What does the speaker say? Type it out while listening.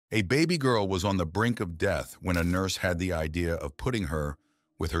A baby girl was on the brink of death when a nurse had the idea of putting her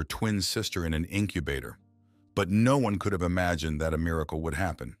with her twin sister in an incubator. But no one could have imagined that a miracle would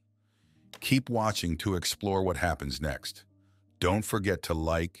happen. Keep watching to explore what happens next. Don't forget to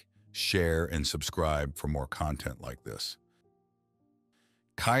like, share, and subscribe for more content like this.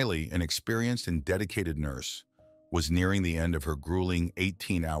 Kylie, an experienced and dedicated nurse, was nearing the end of her grueling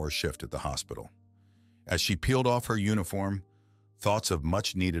 18-hour shift at the hospital. As she peeled off her uniform, thoughts of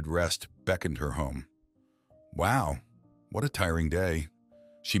much-needed rest beckoned her home. "Wow, what a tiring day,"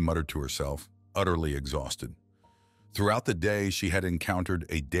 she muttered to herself, utterly exhausted. Throughout the day, she had encountered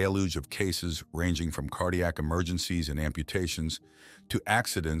a deluge of cases ranging from cardiac emergencies and amputations to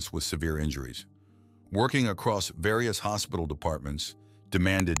accidents with severe injuries. Working across various hospital departments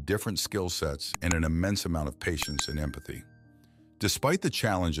demanded different skill sets and an immense amount of patience and empathy. Despite the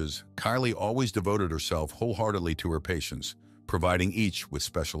challenges, Kylie always devoted herself wholeheartedly to her patients, providing each with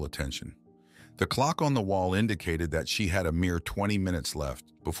special attention. The clock on the wall indicated that she had a mere 20 minutes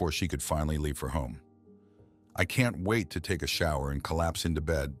left before she could finally leave for home. "I can't wait to take a shower and collapse into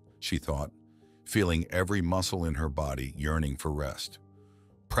bed," she thought, feeling every muscle in her body yearning for rest.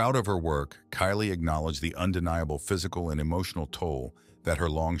 Proud of her work, Kylie acknowledged the undeniable physical and emotional toll that her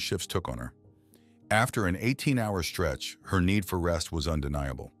long shifts took on her. After an 18-hour stretch, her need for rest was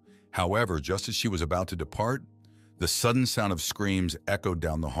undeniable. However, just as she was about to depart, the sudden sound of screams echoed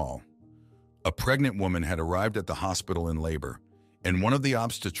down the hall. A pregnant woman had arrived at the hospital in labor, and one of the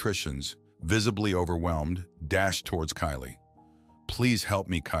obstetricians, visibly overwhelmed, dashed towards Kylie. "Please help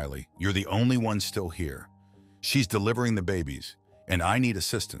me, Kylie. You're the only one still here. She's delivering the babies, and I need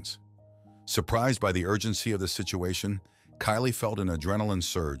assistance." Surprised by the urgency of the situation, Kylie felt an adrenaline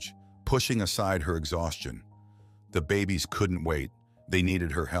surge, pushing aside her exhaustion. The babies couldn't wait. They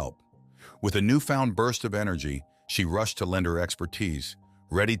needed her help. With a newfound burst of energy, she rushed to lend her expertise,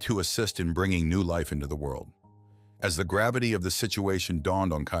 ready to assist in bringing new life into the world. As the gravity of the situation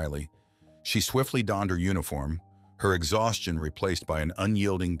dawned on Kylie, she swiftly donned her uniform, her exhaustion replaced by an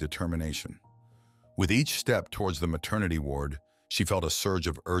unyielding determination. With each step towards the maternity ward, she felt a surge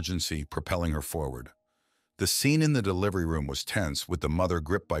of urgency propelling her forward. The scene in the delivery room was tense, with the mother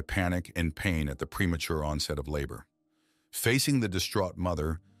gripped by panic and pain at the premature onset of labor. Facing the distraught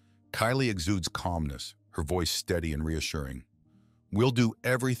mother, Kylie exudes calmness, her voice steady and reassuring. "We'll do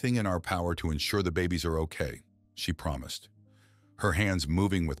everything in our power to ensure the babies are okay," she promised, her hands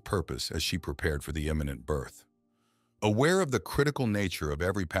moving with purpose as she prepared for the imminent birth. Aware of the critical nature of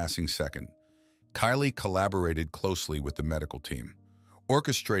every passing second, Kylie collaborated closely with the medical team,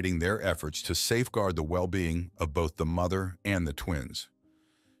 orchestrating their efforts to safeguard the well-being of both the mother and the twins.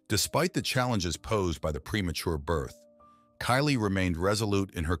 Despite the challenges posed by the premature birth, Kylie remained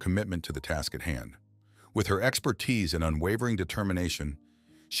resolute in her commitment to the task at hand. With her expertise and unwavering determination,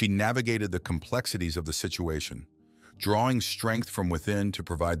 she navigated the complexities of the situation, drawing strength from within to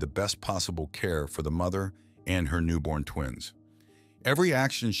provide the best possible care for the mother and her newborn twins. Every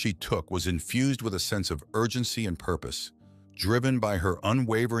action she took was infused with a sense of urgency and purpose, driven by her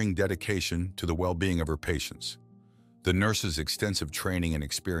unwavering dedication to the well-being of her patients. The nurse's extensive training and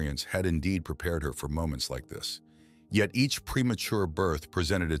experience had indeed prepared her for moments like this. Yet each premature birth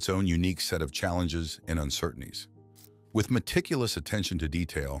presented its own unique set of challenges and uncertainties. With meticulous attention to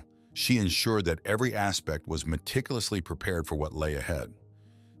detail, she ensured that every aspect was meticulously prepared for what lay ahead.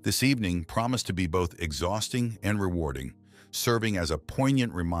 This evening promised to be both exhausting and rewarding, serving as a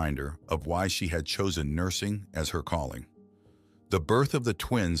poignant reminder of why she had chosen nursing as her calling. The birth of the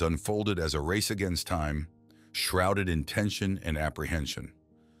twins unfolded as a race against time, shrouded in tension and apprehension.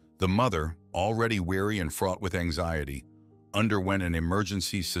 The mother, already weary and fraught with anxiety, underwent an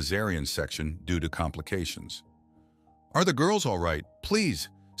emergency cesarean section due to complications. "Are the girls all right? Please,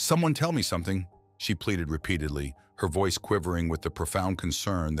 someone tell me something," she pleaded repeatedly, her voice quivering with the profound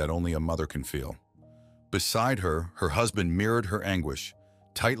concern that only a mother can feel. Beside her, her husband mirrored her anguish,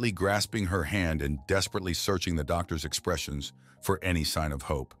 tightly grasping her hand and desperately searching the doctor's expressions for any sign of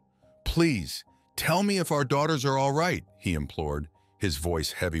hope. "Please, tell me if our daughters are all right," he implored, his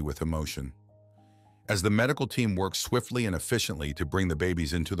voice heavy with emotion. As the medical team worked swiftly and efficiently to bring the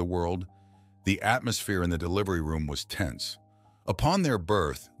babies into the world, the atmosphere in the delivery room was tense. Upon their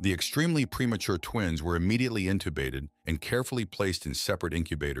birth, the extremely premature twins were immediately intubated and carefully placed in separate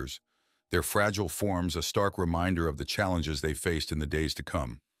incubators, their fragile forms a stark reminder of the challenges they faced in the days to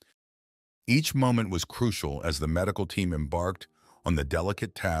come. Each moment was crucial as the medical team embarked on the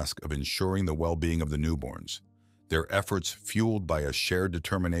delicate task of ensuring the well-being of the newborns, their efforts fueled by a shared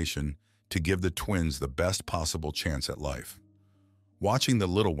determination to give the twins the best possible chance at life. Watching the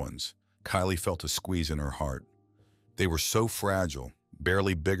little ones, Kylie felt a squeeze in her heart. They were so fragile,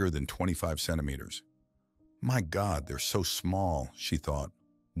 barely bigger than 25 centimeters. My God, they're so small, she thought,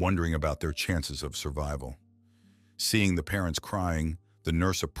 wondering about their chances of survival. Seeing the parents crying, the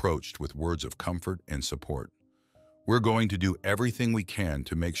nurse approached with words of comfort and support. We're going to do everything we can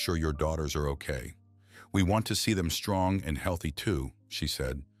to make sure your daughters are okay. We want to see them strong and healthy too, she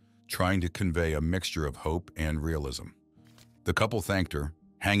said, trying to convey a mixture of hope and realism. The couple thanked her,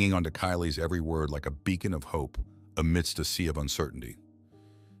 hanging onto Kylie's every word like a beacon of hope amidst a sea of uncertainty.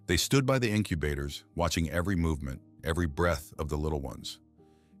 They stood by the incubators, watching every movement, every breath of the little ones.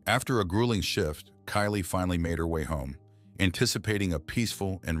 After a grueling shift, Kylie finally made her way home, anticipating a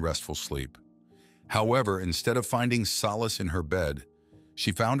peaceful and restful sleep. However, instead of finding solace in her bed,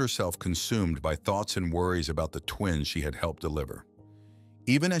 she found herself consumed by thoughts and worries about the twins she had helped deliver.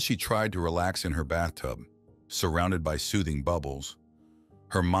 Even as she tried to relax in her bathtub, surrounded by soothing bubbles,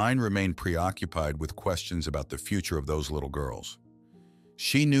 her mind remained preoccupied with questions about the future of those little girls.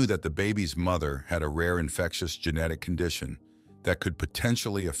 She knew that the baby's mother had a rare infectious genetic condition that could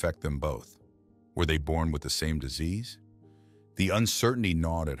potentially affect them both. Were they born with the same disease? The uncertainty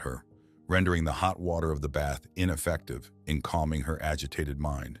gnawed at her, rendering the hot water of the bath ineffective in calming her agitated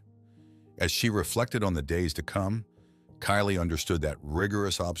mind. As she reflected on the days to come, Kylie understood that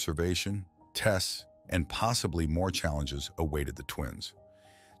rigorous observation, tests, and possibly more challenges awaited the twins.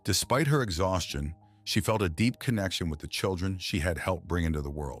 Despite her exhaustion, she felt a deep connection with the children she had helped bring into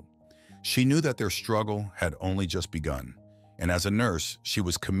the world. She knew that their struggle had only just begun, and as a nurse, she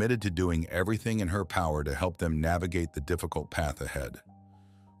was committed to doing everything in her power to help them navigate the difficult path ahead.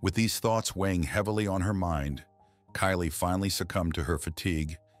 With these thoughts weighing heavily on her mind, Kylie finally succumbed to her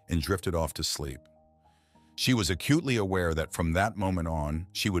fatigue and drifted off to sleep. She was acutely aware that from that moment on,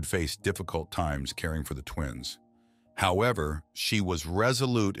 she would face difficult times caring for the twins. However, she was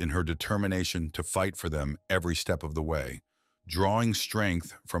resolute in her determination to fight for them every step of the way, drawing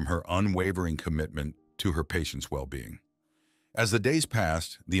strength from her unwavering commitment to her patients' well-being. As the days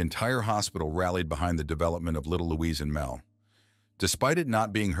passed, the entire hospital rallied behind the development of little Louise and Mel. Despite it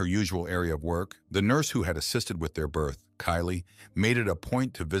not being her usual area of work, the nurse who had assisted with their birth, Kylie, made it a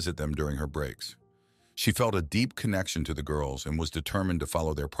point to visit them during her breaks. She felt a deep connection to the girls and was determined to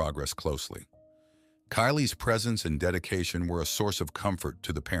follow their progress closely. Kylie's presence and dedication were a source of comfort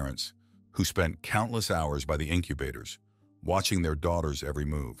to the parents, who spent countless hours by the incubators, watching their daughters' every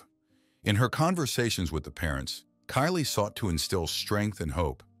move. In her conversations with the parents, Kylie sought to instill strength and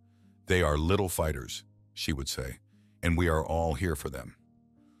hope. "They are little fighters," she would say, "and we are all here for them."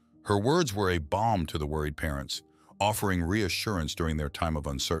 Her words were a balm to the worried parents, offering reassurance during their time of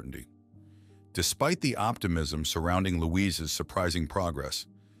uncertainty. Despite the optimism surrounding Louise's surprising progress,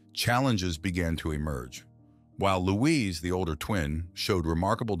 challenges began to emerge. While Louise, the older twin, showed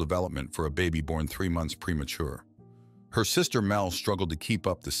remarkable development for a baby born 3 months premature, her sister Mel struggled to keep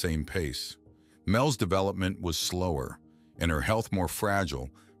up the same pace. Mel's development was slower, and her health more fragile,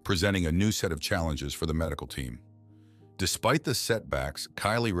 presenting a new set of challenges for the medical team. Despite the setbacks,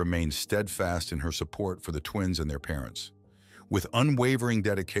 Kylie remained steadfast in her support for the twins and their parents. With unwavering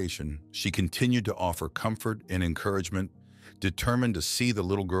dedication, she continued to offer comfort and encouragement, determined to see the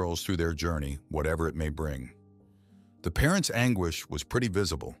little girls through their journey, whatever it may bring. The parents' anguish was pretty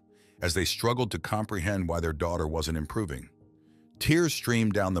visible, as they struggled to comprehend why their daughter wasn't improving. Tears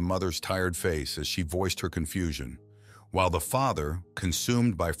streamed down the mother's tired face as she voiced her confusion, while the father,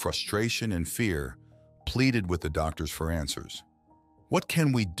 consumed by frustration and fear, pleaded with the doctors for answers. "What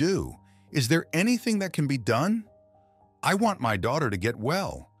can we do? Is there anything that can be done? I want my daughter to get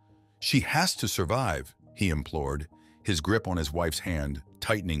well. She has to survive," he implored, his grip on his wife's hand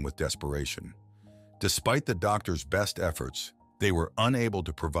tightening with desperation. Despite the doctor's best efforts, they were unable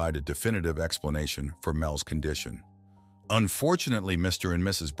to provide a definitive explanation for Mel's condition. "Unfortunately, Mr. and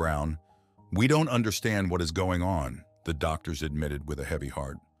Mrs. Brown, we don't understand what is going on," the doctors admitted with a heavy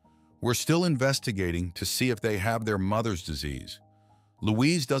heart. "We're still investigating to see if they have their mother's disease.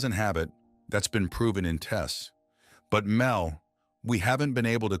 Louise doesn't have it, that's been proven in tests. But Mel, we haven't been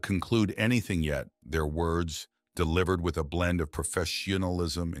able to conclude anything yet," their words, delivered with a blend of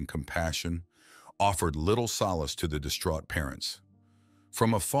professionalism and compassion, offered little solace to the distraught parents.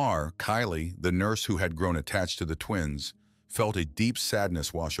 From afar, Kylie, the nurse who had grown attached to the twins, felt a deep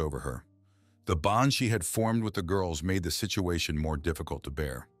sadness wash over her. The bond she had formed with the girls made the situation more difficult to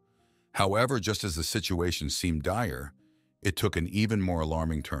bear. However, just as the situation seemed dire, it took an even more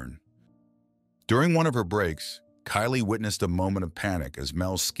alarming turn. During one of her breaks, Kylie witnessed a moment of panic as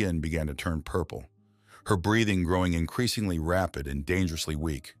Mel's skin began to turn purple, her breathing growing increasingly rapid and dangerously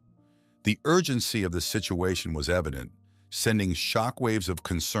weak. The urgency of the situation was evident, sending shockwaves of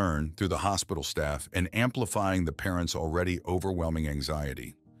concern through the hospital staff and amplifying the parents' already overwhelming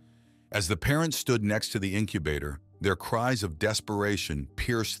anxiety. As the parents stood next to the incubator, their cries of desperation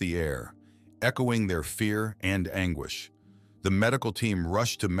pierced the air, echoing their fear and anguish. The medical team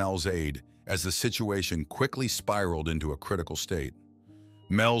rushed to Mel's aid as the situation quickly spiraled into a critical state.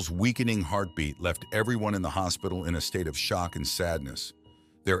 Mel's weakening heartbeat left everyone in the hospital in a state of shock and sadness,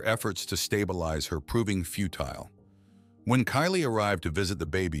 their efforts to stabilize her proving futile. When Kylie arrived to visit the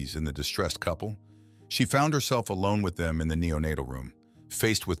babies and the distressed couple, she found herself alone with them in the neonatal room,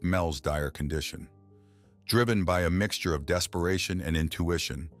 faced with Mel's dire condition. Driven by a mixture of desperation and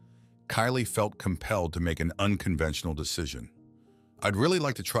intuition, Kylie felt compelled to make an unconventional decision. "I'd really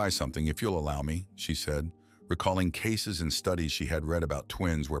like to try something if you'll allow me," she said, recalling cases and studies she had read about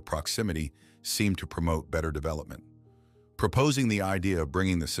twins where proximity seemed to promote better development. Proposing the idea of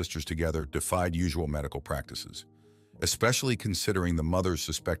bringing the sisters together defied usual medical practices, especially considering the mother's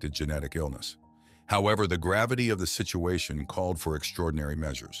suspected genetic illness. However, the gravity of the situation called for extraordinary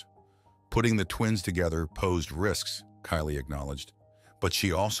measures. Putting the twins together posed risks, Kylie acknowledged, but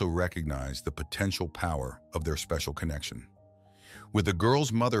she also recognized the potential power of their special connection. With the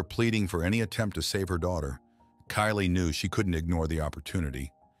girl's mother pleading for any attempt to save her daughter, Kylie knew she couldn't ignore the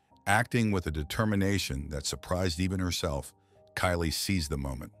opportunity. Acting with a determination that surprised even herself, Kylie seized the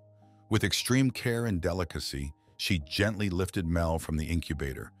moment. With extreme care and delicacy, she gently lifted Mel from the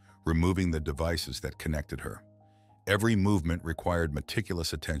incubator, removing the devices that connected her. Every movement required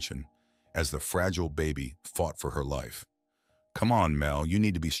meticulous attention as the fragile baby fought for her life. "Come on, Mel, you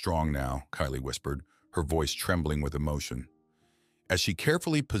need to be strong now," Kylie whispered, her voice trembling with emotion. As she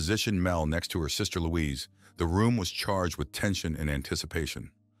carefully positioned Mel next to her sister Louise, the room was charged with tension and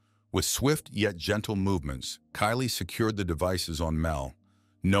anticipation. With swift yet gentle movements, Kylie secured the devices on Mel,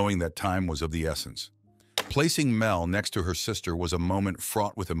 knowing that time was of the essence. Placing Mel next to her sister was a moment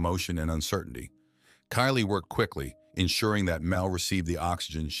fraught with emotion and uncertainty. Kylie worked quickly, ensuring that Mel received the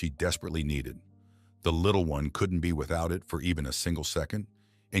oxygen she desperately needed. The little one couldn't be without it for even a single second,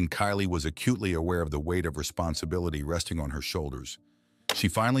 and Kylie was acutely aware of the weight of responsibility resting on her shoulders. She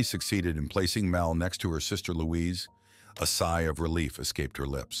finally succeeded in placing Mel next to her sister Louise. A sigh of relief escaped her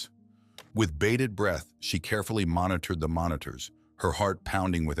lips. With bated breath, she carefully monitored the monitors, her heart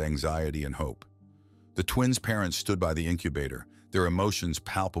pounding with anxiety and hope. The twins' parents stood by the incubator, their emotions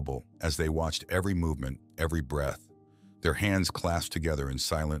palpable as they watched every movement, every breath, their hands clasped together in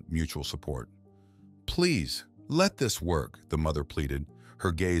silent, mutual support. "Please, let this work," the mother pleaded,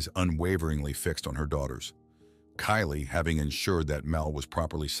 her gaze unwaveringly fixed on her daughters. Kylie, having ensured that Mel was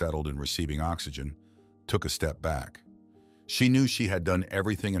properly settled and receiving oxygen, took a step back. She knew she had done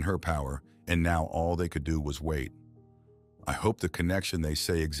everything in her power, and now all they could do was wait. "I hope the connection they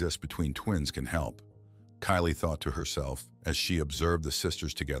say exists between twins can help," Kylie thought to herself as she observed the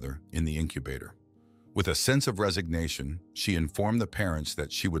sisters together in the incubator. With a sense of resignation, she informed the parents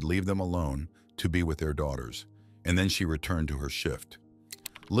that she would leave them alone to be with their daughters, and then she returned to her shift.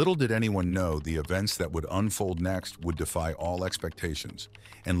 Little did anyone know the events that would unfold next would defy all expectations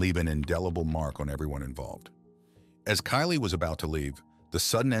and leave an indelible mark on everyone involved. As Kylie was about to leave, the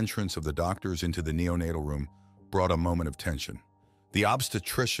sudden entrance of the doctors into the neonatal room brought a moment of tension. The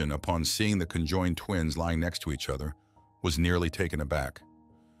obstetrician, upon seeing the conjoined twins lying next to each other, was nearly taken aback.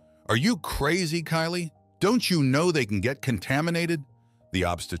 "Are you crazy, Kylie? Don't you know they can get contaminated?" the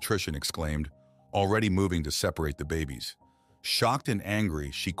obstetrician exclaimed, already moving to separate the babies. Shocked and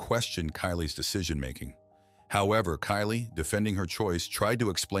angry, she questioned Kylie's decision-making. However, Kylie, defending her choice, tried to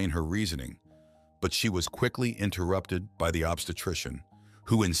explain her reasoning, but she was quickly interrupted by the obstetrician,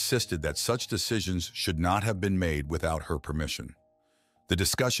 who insisted that such decisions should not have been made without her permission. The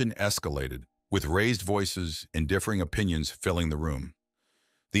discussion escalated, with raised voices and differing opinions filling the room.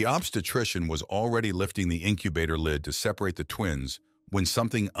 The obstetrician was already lifting the incubator lid to separate the twins when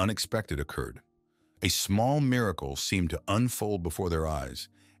something unexpected occurred. A small miracle seemed to unfold before their eyes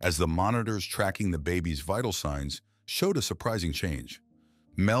as the monitors tracking the baby's vital signs showed a surprising change.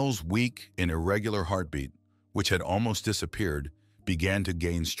 Mel's weak and irregular heartbeat, which had almost disappeared, began to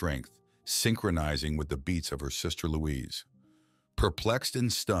gain strength, synchronizing with the beats of her sister Louise. Perplexed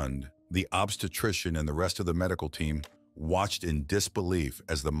and stunned, the obstetrician and the rest of the medical team watched in disbelief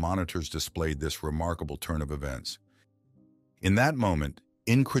as the monitors displayed this remarkable turn of events. In that moment,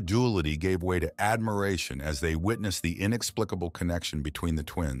 incredulity gave way to admiration as they witnessed the inexplicable connection between the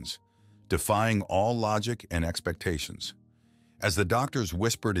twins, defying all logic and expectations. As the doctors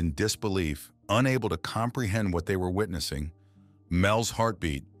whispered in disbelief, unable to comprehend what they were witnessing, Mel's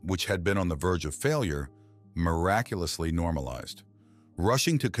heartbeat, which had been on the verge of failure, miraculously normalized.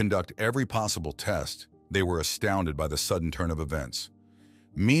 Rushing to conduct every possible test, they were astounded by the sudden turn of events.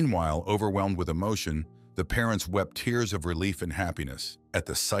 Meanwhile, overwhelmed with emotion, the parents wept tears of relief and happiness at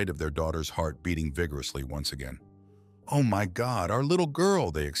the sight of their daughter's heart beating vigorously once again. "Oh my God, our little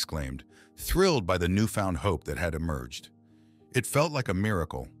girl!" they exclaimed, thrilled by the newfound hope that had emerged. It felt like a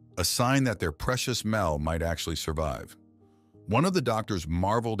miracle, a sign that their precious Mel might actually survive. One of the doctors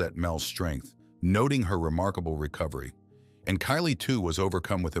marveled at Mel's strength, noting her remarkable recovery. And Kylie, too, was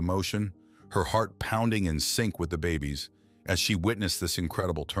overcome with emotion, her heart pounding in sync with the baby's, as she witnessed this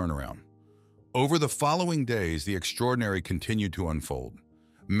incredible turnaround. Over the following days, the extraordinary continued to unfold.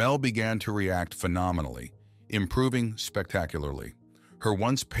 Mel began to react phenomenally, improving spectacularly. Her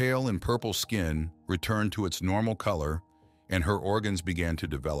once pale and purple skin returned to its normal color, and her organs began to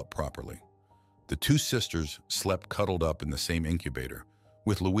develop properly. The two sisters slept cuddled up in the same incubator,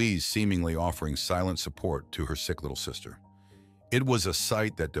 with Louise seemingly offering silent support to her sick little sister. It was a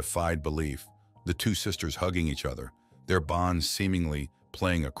sight that defied belief, the two sisters hugging each other, their bonds seemingly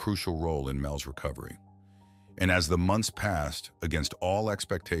playing a crucial role in Mel's recovery. And as the months passed, against all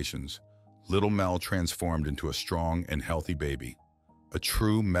expectations, little Mel transformed into a strong and healthy baby, a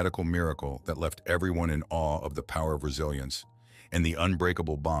true medical miracle that left everyone in awe of the power of resilience and the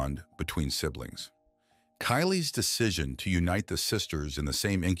unbreakable bond between siblings. Kylie's decision to unite the sisters in the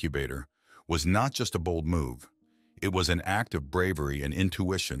same incubator was not just a bold move. It was an act of bravery and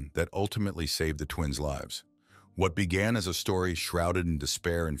intuition that ultimately saved the twins' lives. What began as a story shrouded in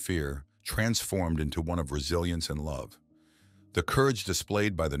despair and fear transformed into one of resilience and love. The courage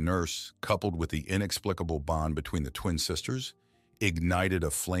displayed by the nurse, coupled with the inexplicable bond between the twin sisters, ignited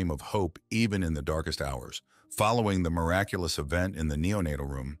a flame of hope even in the darkest hours. Following the miraculous event in the neonatal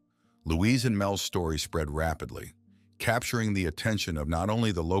room, Louise and Mel's story spread rapidly, capturing the attention of not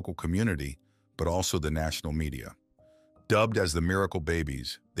only the local community, but also the national media. Dubbed as the miracle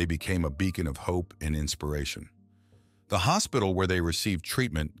babies, they became a beacon of hope and inspiration. The hospital where they received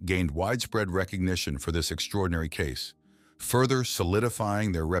treatment gained widespread recognition for this extraordinary case, further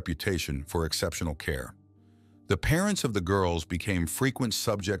solidifying their reputation for exceptional care. The parents of the girls became frequent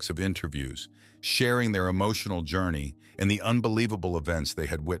subjects of interviews, sharing their emotional journey and the unbelievable events they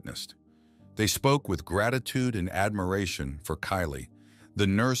had witnessed. They spoke with gratitude and admiration for Kylie, the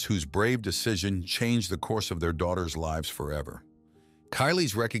nurse whose brave decision changed the course of their daughters' lives forever.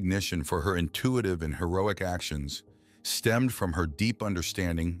 Kylie's recognition for her intuitive and heroic actions stemmed from her deep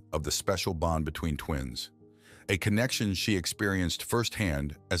understanding of the special bond between twins, a connection she experienced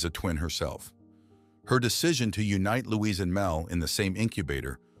firsthand as a twin herself. Her decision to unite Louise and Mel in the same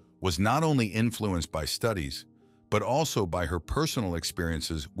incubator was not only influenced by studies, but also by her personal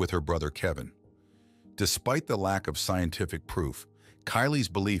experiences with her brother Kevin. Despite the lack of scientific proof, Kylie's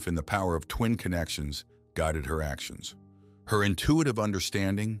belief in the power of twin connections guided her actions. Her intuitive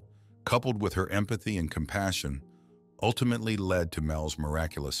understanding, coupled with her empathy and compassion, ultimately led to Mel's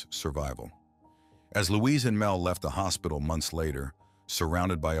miraculous survival. As Louise and Mel left the hospital months later,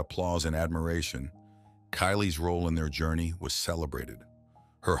 surrounded by applause and admiration, Kylie's role in their journey was celebrated.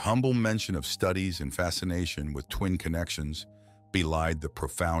 Her humble mention of studies and fascination with twin connections belied the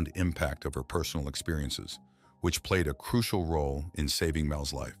profound impact of her personal experiences, which played a crucial role in saving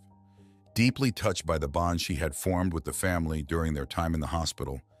Mel's life. Deeply touched by the bond she had formed with the family during their time in the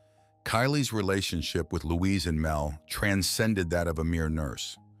hospital, Kylie's relationship with Louise and Mel transcended that of a mere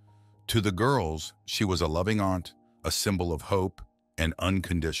nurse. To the girls, she was a loving aunt, a symbol of hope and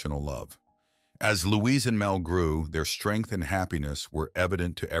unconditional love. As Louise and Mel grew, their strength and happiness were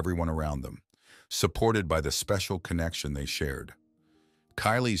evident to everyone around them, supported by the special connection they shared.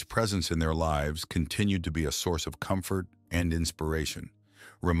 Kylie's presence in their lives continued to be a source of comfort and inspiration,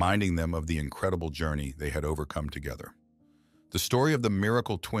 reminding them of the incredible journey they had overcome together. The story of the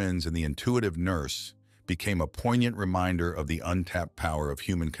miracle twins and the intuitive nurse became a poignant reminder of the untapped power of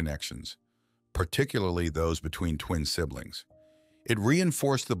human connections, particularly those between twin siblings. It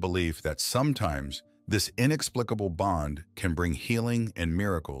reinforced the belief that sometimes this inexplicable bond can bring healing and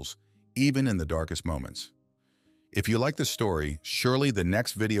miracles even in the darkest moments. If you like the story, surely the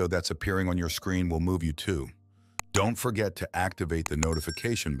next video that's appearing on your screen will move you too. Don't forget to activate the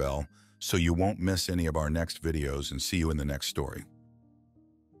notification bell so you won't miss any of our next videos, and see you in the next story.